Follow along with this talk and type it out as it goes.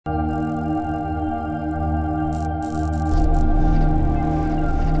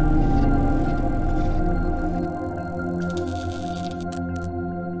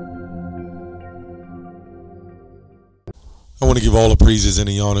want to give all the praises and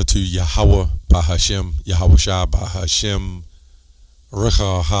the honor to Yahweh Bahashem, Yahweh Shah Bahashem,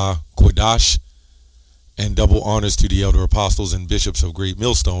 Recha HaKodash, and double honors to the elder apostles and bishops of Great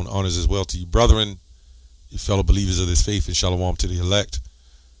Millstone. Honors as well to you brethren, you fellow believers of this faith, and shalom to the elect.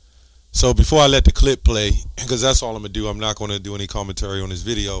 So before I let the clip play, because that's all I'm going to do, I'm not going to do any commentary on this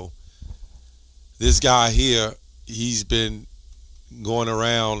video. This guy here, he's been going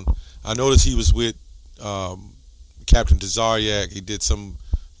around. I noticed he was with Captain Tazariak. He did some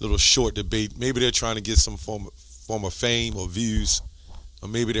little short debate. Maybe they're trying to get some form of fame or views, or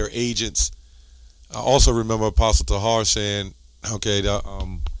maybe they're agents. I also remember Apostle Tahar saying, okay,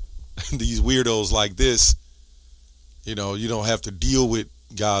 these weirdos like this, you know, you don't have to deal with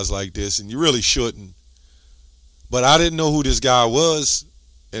guys like this, and you really shouldn't. But I didn't know who this guy was,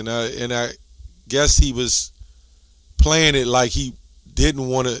 and I guess he was playing it like he didn't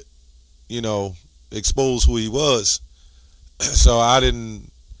want to, you know, expose who he was. So I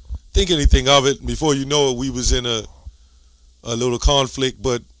didn't think anything of it. Before you know it, we was in a little conflict,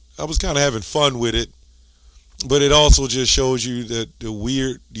 but I was kind of having fun with it. But it also just shows you that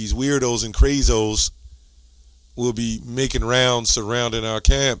these weirdos and crazos will be making rounds surrounding our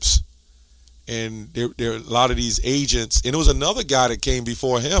camps. And there are a lot of these agents. And there was another guy that came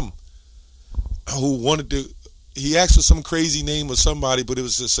before him who wanted to, he asked for some crazy name of somebody, but it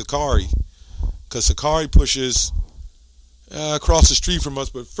was a Sakari. Because Sakari pushes across the street from us,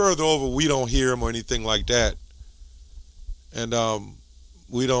 but further over, we don't hear him or anything like that. And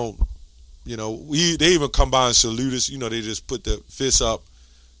we don't, you know, they even come by and salute us. You know, they just put the fists up.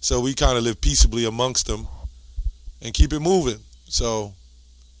 So we kind of live peaceably amongst them and keep it moving. So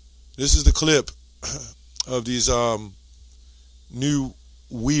this is the clip of these new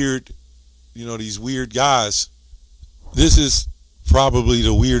weird, you know, these weird guys. This is probably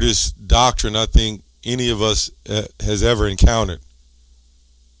the weirdest doctrine I think any of us has ever encountered.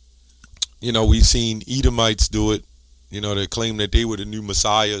 You know, we've seen Edomites do it. You know, they claim that they were the new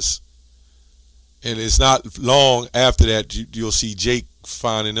messiahs. And it's not long after that you'll see Jake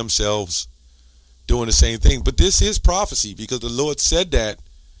finding themselves doing the same thing. But this is prophecy, because the Lord said that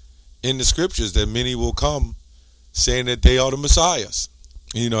in the scriptures, that many will come saying that they are the messiahs.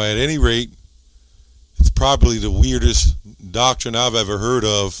 You know, at any rate, it's probably the weirdest doctrine I've ever heard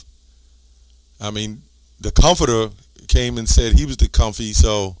of. I mean, the Comforter came and said he was the comfy.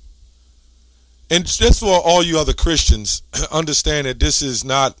 So, and just for all you other Christians, understand that this is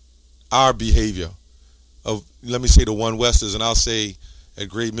not our behavior of, let me say, the One Westers, and I'll say at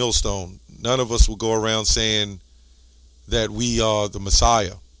Great Millstone, none of us will go around saying that we are the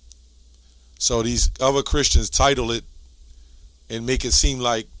Messiah. So these other Christians title it and make it seem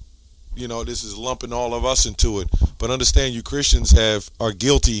like, you know, this is lumping all of us into it. But understand, you Christians are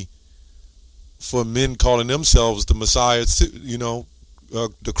guilty for men calling themselves the Messiah too, you know,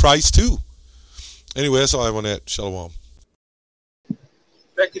 the Christ too. Anyway, that's all I have on that. Shalom.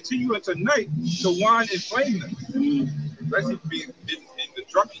 That continue into night to wine and flame them. Especially being in the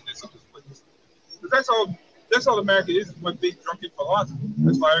drunkenness of this place. Because that's all America is, one big drunken philosophy.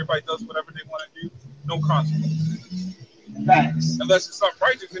 That's why everybody does whatever they want to do. No consequence. Facts. Unless it's something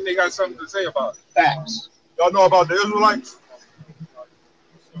righteous and they got something to say about it. Facts. Y'all know about the Israelites?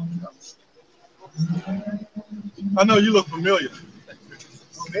 I know you look familiar.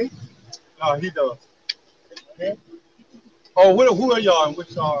 Me? No, he does. Okay. Oh, who are y'all and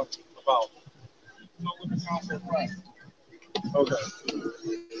what y'all about? Okay.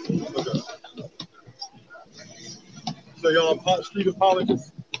 Okay. So y'all street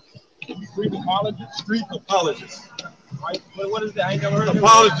apologists? Street apologists? Street apologists. Right. What is that? I ain't never heard of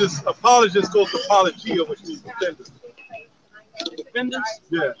it. Apologists goes to apologia, which means defenders. Defenders?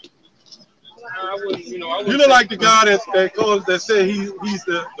 Yeah. I wouldn't, you look like the guy that said he's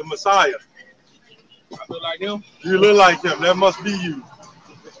the Messiah. I look like him? You look like him. That must be you.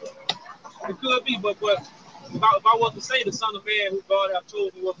 It could be, but if I was to say the Son of Man who God have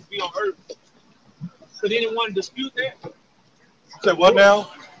chosen was to be on earth, could anyone dispute that? Say what now?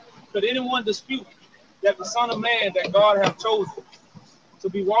 Could anyone dispute that the Son of Man that God have chosen to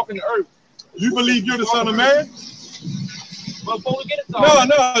be walking the earth? You believe you're the Son of Man? But before we get into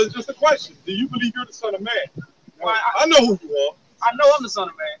no, it's just a question. Do you believe you're the Son of Man? Well, I know who you are. I know I'm the Son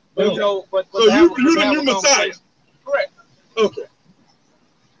of Man, but okay. you know, but so you're the new Messiah. Correct. Okay.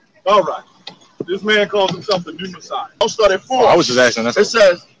 All right. This man calls himself the new Messiah. I'll start at 4. I was just asking. It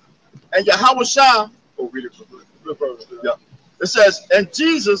says, and Yahweh Shah. Oh, read it. Yeah. It says, and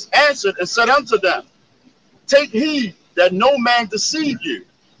Jesus answered and said unto them, take heed that no man deceive you.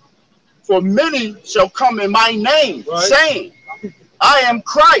 For many shall come in my name, saying, I am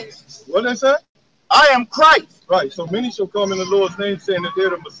Christ. What did they say? I am Christ. Right. So many shall come in the Lord's name, saying that they're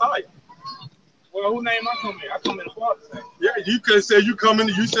the Messiah. Well, who name I come in? I come in the Father's name. Yeah, you could say you come in.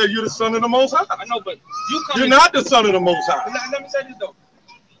 You said you're the Son of the Most High. I know, but you come. You're not the Son of the Most High. Let me say this though.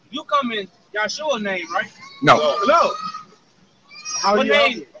 You come in Yahshua's name, right? No. No. What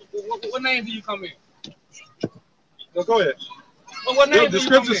name? What name do you come in? No, go ahead. Well, what name The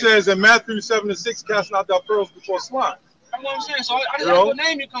scripture says in Matthew 7:6, cast not thy pearls before swine. That's what I'm saying. So I know what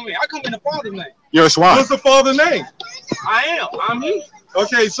name you come in. I come in the Father's name. You're a swine. What's the Father's name? I am. I'm he.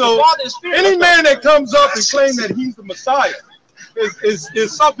 Okay, so any man that comes up and claims that he's the Messiah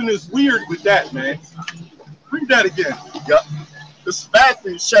is something that's weird with that, man. Read that again. Yep. This is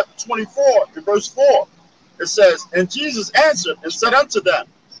Matthew chapter 24 and verse 4. It says, and Jesus answered and said unto them,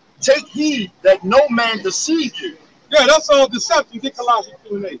 take heed that no man deceive you. Yeah, that's all deception. Get Colossians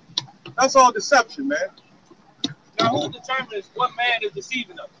 2:8. That's all deception, man. Now, who determines what man is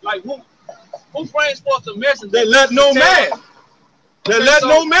deceiving us? Like, who brings forth the message? They let no man. They let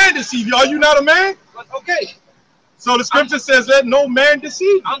no man deceive you. Are you not a man? Okay. So the scripture says, let no man deceive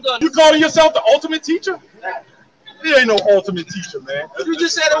you. I'm done. You calling yourself the ultimate teacher? There ain't no ultimate teacher, man. You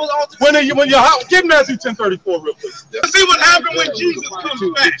just said it was ultimate. When you're give Matthew 10:34 real quick. Let's see what happened when Jesus comes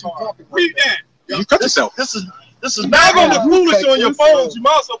back. Read that. You cut yourself. This is Now on the foolish on your phones, you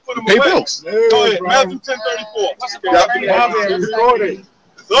might as well put them away. bills. Go ahead, Matthew 10:34.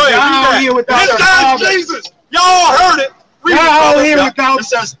 Go ahead, read that. This guy's Jesus. Y'all heard it. It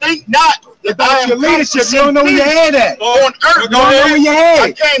says, think not that I am your leadership. come You don't know where your head at. on earth. You don't know where your head.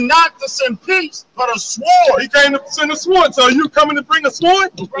 I came not to send peace, but a sword. He came to send a sword. So are you coming to bring a sword?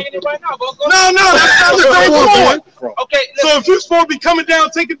 I'm bringing it right now. Go. No, that's not the same sword. Okay. So if you're supposed to be coming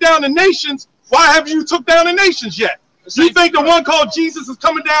down, taking down the nations, why haven't you took down the nations yet? You think the one called Jesus is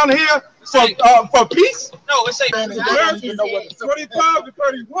coming down here for peace? No, it's a 25 to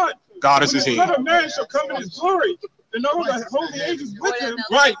 31. God is his The Son of Man shall come in his glory, and all the holy angels with him.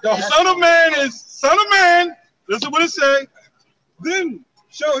 Right. The Son of Man is Son of Man. This is what it says. Then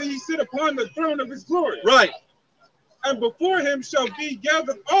shall he sit upon the throne of his glory. Right. And before him shall be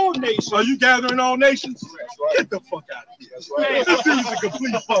gathered all nations. Are you gathering all nations? Get the fuck out of here. Right. This dude's a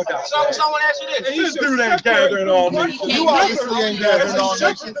complete fuck out. So someone asked you this. This dude ain't gathering all nations. You obviously ain't gathering all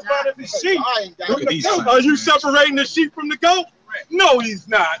nations. Are you separating the sheep from the goat? No, he's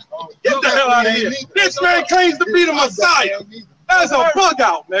not. Get the hell out of here. This man claims to be the Messiah. That's a bug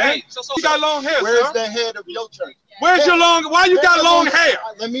out, man. Hey, You got long hair, Where's sir. the head of your church? Where's your long? Why you got long hair?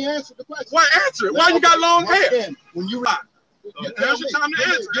 Let me answer the question. Why answer it? Why you got long hair? When you Now's your time to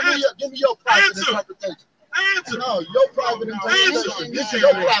answer. Give me your private Answer. interpretation. Answer. No, your private interpretation. Answer. This is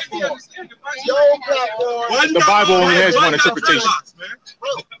your platform. Your platform. Why you The got Bible long only hair? has Why one you got interpretation. dreadlocks, man?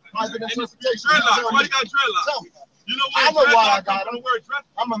 Private interpretation. Dreadlocks. Why you got dreadlocks? Tell me. You know I know why I got them. them.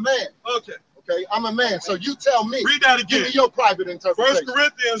 I'm a man. Okay. Okay, I'm a man. So you tell me. Read that Give again. me your private 1 interpretation.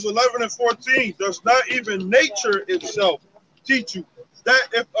 Corinthians 11:14 does not even nature itself teach you that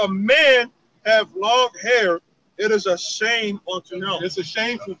if a man have long hair, it is a shame unto him. It's a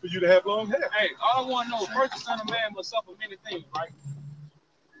shameful for you to have long hair. Hey, all I want to know, first the Son of Man must suffer many things, right?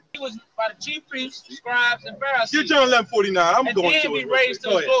 He was by the chief priests, scribes, and Pharisees. Get John 11:49. I'm and going then to be it. raised to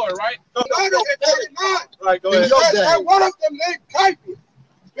Go his ahead. glory, right? Right, go In ahead. your day, One of them named Caiaphas.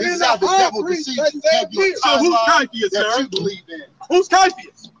 this is how the devil deceives you. Have you a So who's timeline Caiaphas, that sir? you believe in? Who's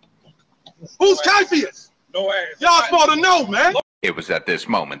Caiaphas? Who's Caiaphas? No ass. Y'all supposed to know, man. It was at this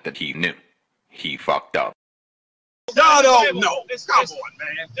moment that he knew. He fucked up. Y'all don't know. Come Listen, on,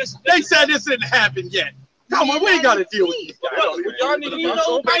 man. Listen, They said this didn't happen yet. Come on, we ain't got to deal with these guys. y'all need to know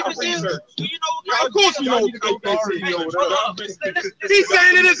who Caiaphas is? Do you know who Of course we know who Caiaphas is. He's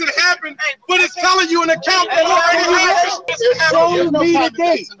saying it isn't happened, but it's telling you an account that already happened. Show me the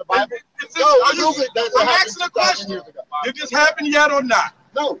date. In the Bible? I'm asking a question. Did this happen yet or not?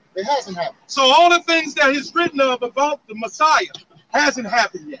 No, it hasn't happened. So all the things that is written of about the Messiah hasn't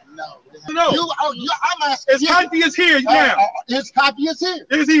happened yet. No. No. I'm asking His copy is here now. His copy is here.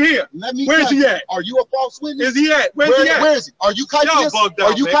 Is he here? Let me Where's tell he you. at? Are you a false witness? Is he at? Where's he at? Where is he? Are you Caiaphas? Y'all bugged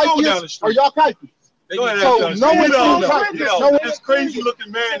out, Are you man. Go down the Caiaphas? street. Are y'all Caiaphas? Go ahead, So, Dutch. no one's You gonna know, try- yo, no one- this crazy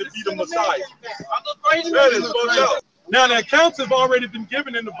looking man to be the Messiah. I look crazy. That is bugged out. Now the accounts have already been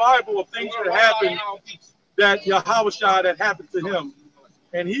given in the Bible of things that happened that Yahushua that happened to him.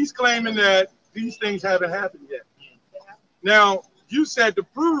 And he's claiming that these things haven't happened yet. Now, you said to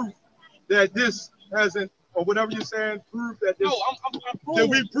prove that this hasn't, or whatever you're saying, prove that this. No, I'm Can proving.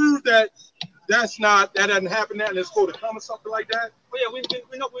 we prove that that hasn't happened yet and it's going to come or something like that? Well, yeah, we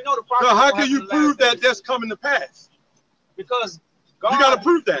know the prophet. So how can you prove that that's coming to pass? Because God, You got to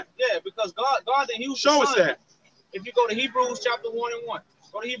prove that. Yeah, because God didn't use Show the us Son. that. If you go to Hebrews chapter 1 and 1,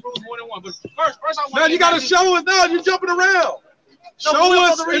 Go to Hebrews 1:1. But first I want Now you got to show us. Now you're jumping around. Show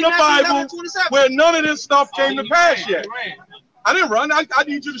us in the Bible where none of this stuff came to pass yet. I didn't run. I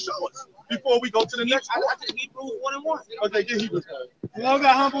need you to show us before we go to the next one. I think Hebrews 1:1. Okay, get Hebrews. I love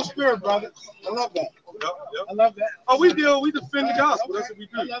that humble spirit, brother. I love that. Yep. I love that. Oh, we defend the gospel. That's what we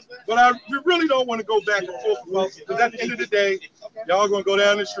do. But we really don't want to go back and forth about it, because at the end of the day, y'all gonna go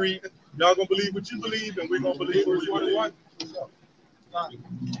down the street, y'all gonna believe what you believe, and we're gonna believe what you believe. So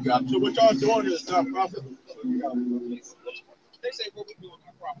what y'all doing is not profitable. They say what we doing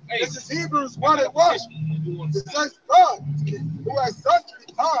not proper. Hey, this is Hebrews 1:1. It says God, who has sundry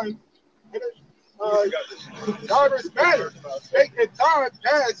times diverse matters, making time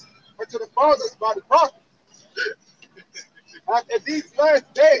pass unto the fathers by the prophets. After these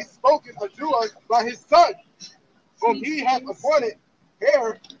last days spoken unto us by his Son, whom he hath appointed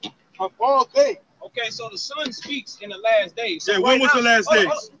heir of all things. Okay, so the Son speaks in the last days. So yeah, when was the last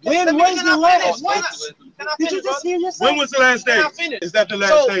days? When was the last days? Did you just hear yourself? When was the last days? Is that the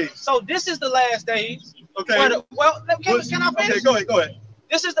last days? So this is the last days. Okay. Well, can I finish? Okay, go ahead.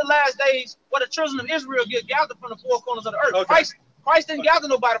 This is the last days where the children of Israel get gathered from the four corners of the earth. Okay. Christ didn't gather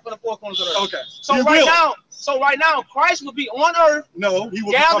nobody from the four corners of the earth. Okay. So right now, Christ will be on earth. No, he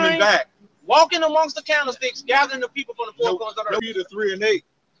will be coming back. Walking amongst the candlesticks, gathering the people from the four corners of the earth. Peter 3:8.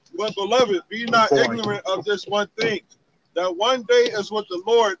 But beloved, be not ignorant of this one thing, that one day is with the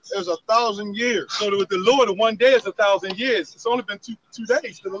Lord is 1,000 years. So with the Lord, one day is 1,000 years. It's only been two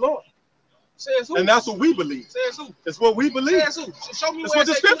days to the Lord. Says who? And that's what we believe. Says who? It's what we believe. Says who? So show me That's what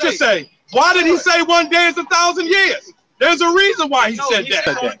the scriptures say. Why did he say one day is 1,000 years? There's a reason why he said that.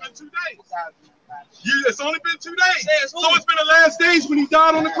 It's only been 2 days. It's only been 2 days. So it's been the last days when he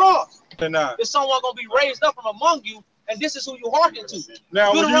died on the cross. There's someone going to be raised up from among you, and this is who you hearken to.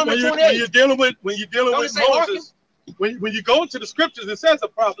 Now, when you're dealing with Moses, when you go into the scriptures, it says a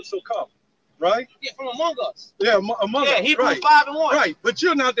prophet shall come, right? Yeah, from among us. Yeah, among us. Yeah, Hebrews 5:1. Right, but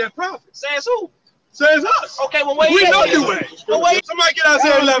you're not that prophet. Says who? Says us. Okay, well, wait. We know you ain't. Somebody get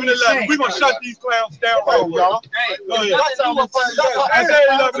Isaiah 11:11. We're going to shut these clowns down right quick. Hey, go ahead. Isaiah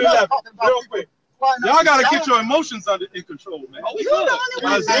 11:11. Real quick. Y'all got to get your emotions in control, man. Oh, we good.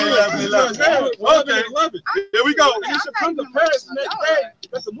 Isaiah 11:11. Okay, here we go. It shall come to pass in that day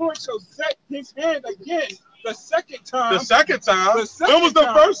that the Lord shall set his hand again the second time. The second time? When was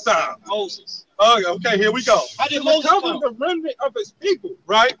the first time? Moses. Okay, here we go. How did Moses come? The remnant of his people,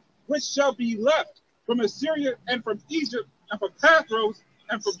 right? Which shall be left from Assyria and from Egypt and from Pathros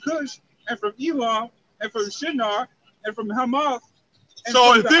and from Cush and from Elam and from Shinar and from Hamath.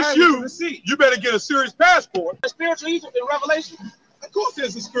 So if this you better get a serious passport. Spiritual Egypt in Revelation? Of course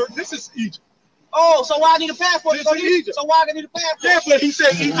there's a spirit. This is Egypt. Oh, so why I need a passport? This is Egypt. So why I need a passport? Yeah, but he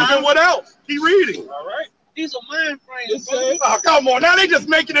said Egypt and what else? He reading. All right. These are mind frames. Oh, come on. Now they just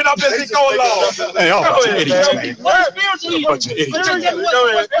making it up as they go along. Hey, all bunch of idiots, man. What is spiritual Bunch of idiots.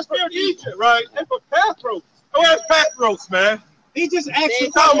 That's spiritual Egypt, right? And for Pathros. Where's Pathros, man? He just asked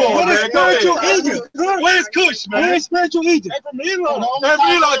you, come on, man. Spiritual Egypt. Where's Cush, man? Where's spiritual Egypt? And from Elam.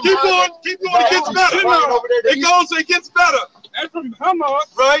 Keep going. It gets better. It goes, it gets better. And from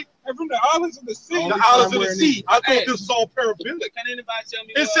Hamath. Right? And from the islands of the sea. The islands of the sea. I thought this was all parabolic. Can anybody tell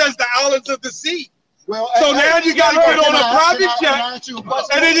me? It says the islands of the sea. Well, so now you got to get on a private jet,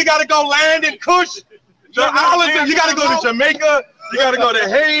 and then you got to go land in Cush. The islands. You got to go to Jamaica. You got to go to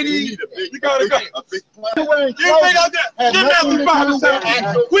Haiti. You got to go. Matthew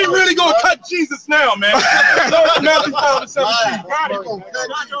 5:17. We really gonna cut Jesus now, man. Matthew 5:17.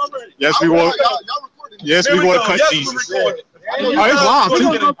 Yes, we want. Yes, we want to cut Jesus. Oh, it's live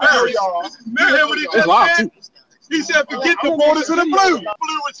too. It's live too. He said, "Forget the borders of the blue.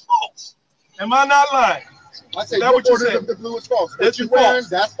 Blue is false." Am I not lying? I say that what you said. The blue is false. That's false.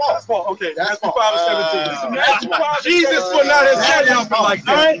 That's false. That's false. Okay, that's 5:17. Jesus will not have said nothing like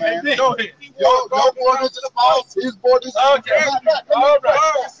that. Go ahead. Your borders is false. His borders. Okay. All right.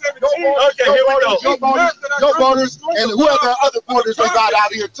 Okay, here we go. Your borders and whoever other borders they got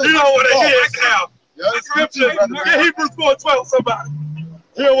out here too. You know what it is now. The scripture. Get Hebrews 4:12. Somebody.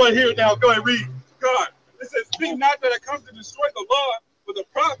 Hear what here now. Go ahead, read. God. It says, "Think not that I come to destroy the law for the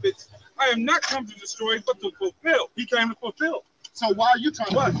prophets. I am not come to destroy, but to fulfill." He came to fulfill. So why are you trying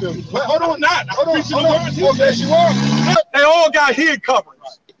to fulfill? Hold on, hold on. Yes, you are. They all got head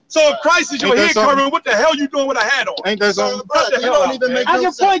coverings. So if Christ is your head covering, what the hell you doing with a hat on? Ain't that something? I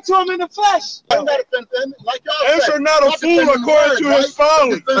can point to him in the flesh. Answer not a fool according to his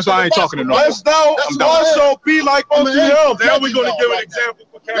folly. That's why I ain't talking to no one. Lest thou also be like unto him. Now we're going to give an example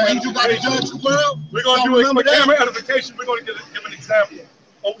for camera edification. We're going to do it for camera edification. We're going to give an example.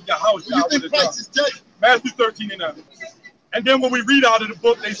 Oh, your house. You think Christ is judging? Matthew 13:9. And then when we read out of the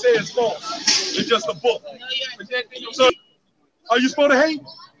book, they say it's false. It's just a book. So, are you supposed to hate?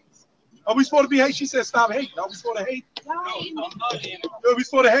 Are we supposed to be hate? She said, stop hating. Are we supposed to hate? Are we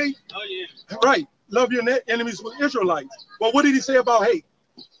supposed to hate? Oh, yeah. Right. Love your enemies with Israelites. Well, what did he say about hate?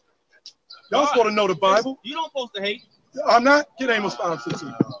 Y'all supposed to know the Bible. You don't supposed to hate. I'm not. Get Amos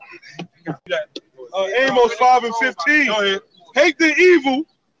 5:15. Amos 5 and 15. Go ahead. Hate the evil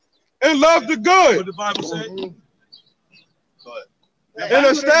and love the good. What the Bible say? And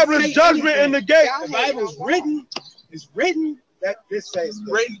establish judgment in the gate. The Bible is written. It's written that this says.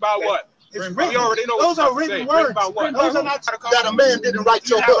 Written by what? It's We written. already know Those are written words. Written by what? Those are not. That a man didn't write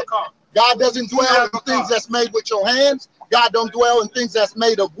your book. God doesn't dwell in things that's made with your hands. God don't dwell in things that's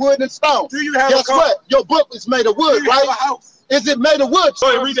made of wood and stone. Do you have Guess a car? what? Your book is made of wood, Do you have right? a house? Is it made of wood? Go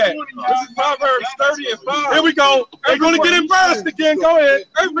ahead, read that. This is Proverbs 30 and 5. Here we go. They're going to get embarrassed again. Go ahead.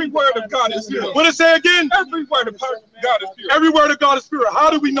 Every word of God is pure. What it say again? Every word of God is pure. Every word of God is pure. How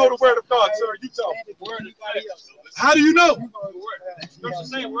do we know the word of God, sir? You tell me. How do you know?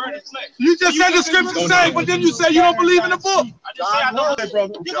 You just said the scripture say, but then you say you don't believe in the book. I just say I know.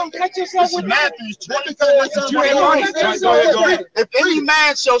 Brother. You're gonna catch yourself with Matthew 20. Go If any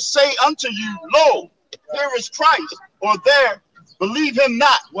man shall say unto you, Lo, here is Christ, or there, believe him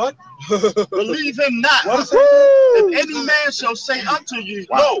not. What? Believe him not. What is If any man shall say unto you,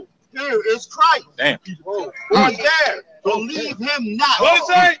 Lo, here is Christ, Damn. or there, believe him not. What it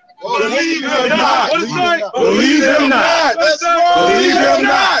say? Believe him not. What it say? Believe him not. Believe him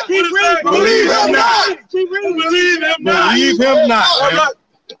not. Believe him not. Believe him not. Believe him not. not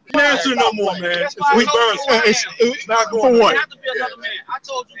answer no more, man. We burn. It's not For going. what? Have to be another man. I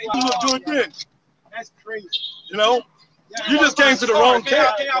told you. You look good then. That's crazy. You know? You just came to the wrong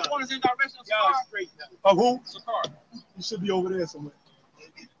camp. Can y'all point us in the direction of Sakar? Of who? Sakar. You should be over there somewhere.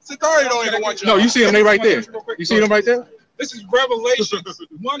 Sakari don't even want you. No, you see them. They right there. You see them right there? This is Revelation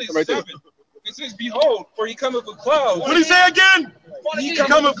 1 and Right there. 7. It says, behold, for he cometh with clouds. What did he say again? He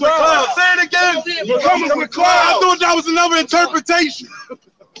Coming for clouds. Say it again. Coming for clouds. I thought that was another interpretation.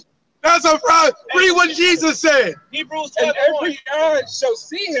 That's a fraud. Read what Jesus said. Hebrews And 12. every eye shall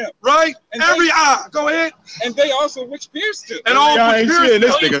see him, Right? And Every eye. Go ahead. and they also which pierced him. And all I ain't seeing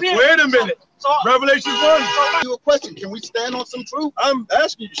this nigga. Wait a minute. Revelation 1. You a question. Can we stand on some truth? I'm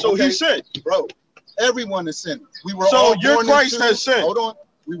asking you. So Okay. he said. Bro, everyone is sinning. We were So all your born Christ into, has sinned. Hold on.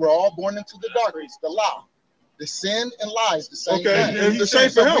 We were all born into the darkness, the lie. The sin and lies, the same Okay. thing. And the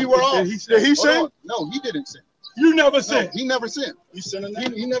same for him. We were all. Did he Hold sin? on. No, he didn't sin. You never No, sinned. he never sinned. He sinned.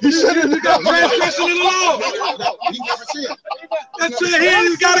 He never He sinned. sinned. He got transgression in the law. He never sinned. That shit, he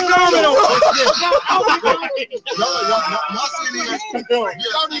ain't got to comment on. Y'all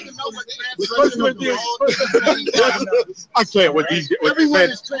don't even know what transgression of the law. I can't with these. Everyone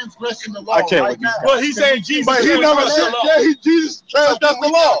is transgressing the law. I can't right with now. Well, he's saying Jesus. But he never said. Yeah, Jesus transgressed the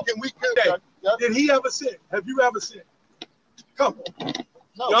law. Can we? Did he ever sin? Have you ever sinned? Come on.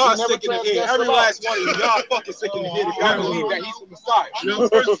 No, Y'all he never sick in the head. transgressed Every the law. last one of you. Y'all fucking sick in the head if y'all believe that he's the Messiah.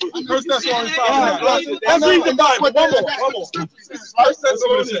 First Thessalonians 5. Let's read the Bible. One more. First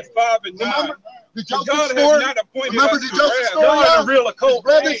Thessalonians 5 and 9. Did y'all God get has story? not appointed Remember us the to Joseph wrath. story? Y'all are the real occult.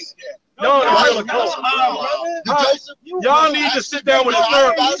 Brothers, Y'all are the real occult. Y'all need to sit down with his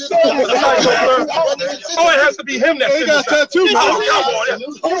therapist. Oh, it has to be him that He got tattoo. Oh, come on.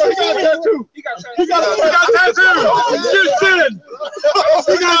 He got tattoo. He got He got tattoos. You sin.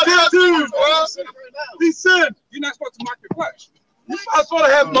 He got tattoos. He sinned. You're not supposed to mock your flesh. You're not supposed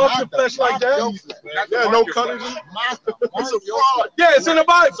to have muscle flesh like that. Yeah, no cuttings. It's a fraud. Yeah, it's in the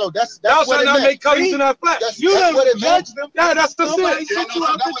Bible. So that's Thou what shalt it not meant. make cuttings in thy flesh. That's You what done it meant. judged them. Yeah, that's the sin.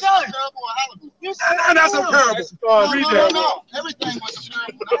 And that's a parable. Read that. No. Everything was a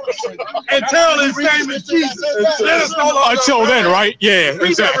parable. Until his name is Jesus. Let us know Until then, right? Yeah,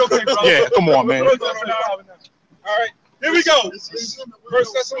 exactly. Yeah, come on, man. All right, here we go.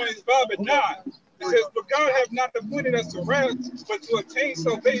 First Thessalonians 5 and 9. It says, but God hath not appointed us to wrath, but to obtain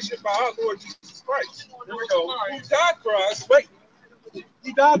salvation by our Lord Jesus Christ. Here we go. Who died for us. Wait.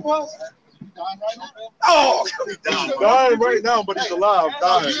 He died for us? Oh, He's dying right now, but he's alive.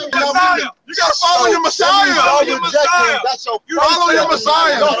 Dying. Messiah. You gotta follow your Messiah. Follow your Messiah. Follow your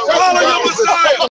Messiah. Follow your Messiah.